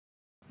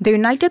The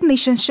United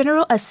Nations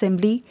General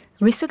Assembly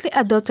recently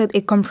adopted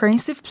a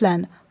comprehensive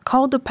plan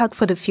called the Pact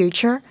for the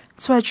Future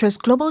to address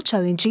global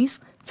challenges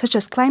such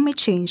as climate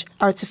change,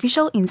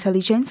 artificial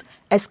intelligence,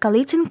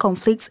 escalating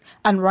conflicts,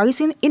 and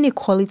rising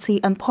inequality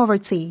and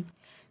poverty.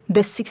 The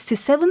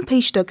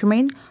 67-page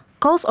document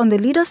calls on the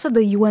leaders of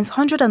the UN's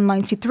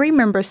 193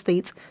 member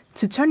states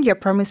to turn their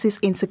promises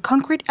into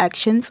concrete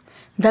actions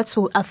that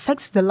will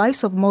affect the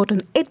lives of more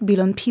than 8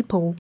 billion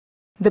people.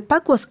 The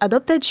Pact was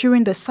adopted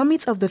during the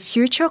Summit of the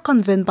Future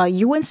convened by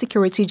UN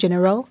Secretary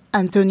General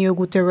Antonio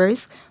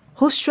Guterres,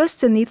 who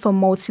stressed the need for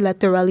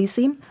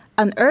multilateralism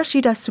and urged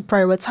leaders to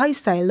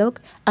prioritize dialogue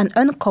and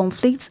end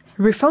conflicts,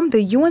 reform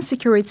the UN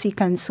Security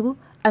Council,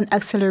 and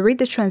accelerate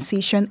the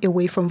transition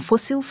away from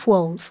fossil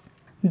fuels.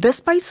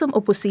 Despite some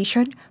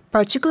opposition,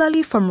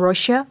 particularly from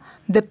Russia,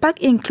 the Pact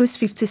includes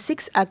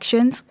 56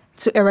 actions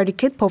to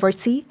eradicate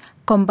poverty,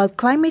 combat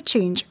climate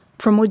change,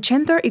 promote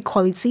gender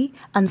equality,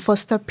 and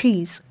foster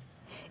peace.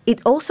 It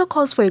also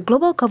calls for a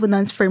global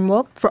governance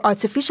framework for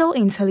artificial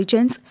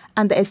intelligence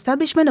and the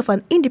establishment of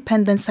an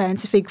independent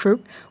scientific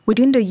group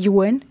within the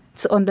UN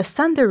to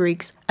understand the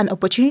risks and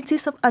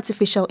opportunities of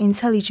artificial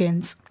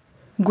intelligence.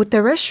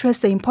 Guterres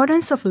stressed the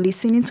importance of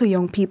listening to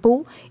young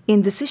people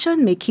in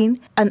decision-making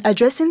and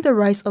addressing the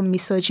rise of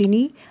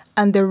misogyny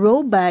and the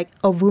rollback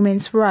of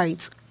women's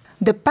rights.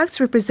 The Pact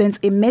represents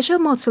a major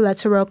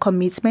multilateral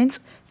commitment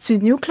to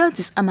nuclear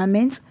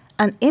disarmament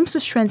and aims to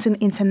strengthen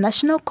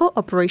international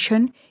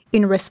cooperation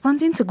in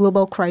responding to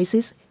global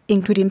crises,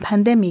 including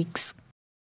pandemics.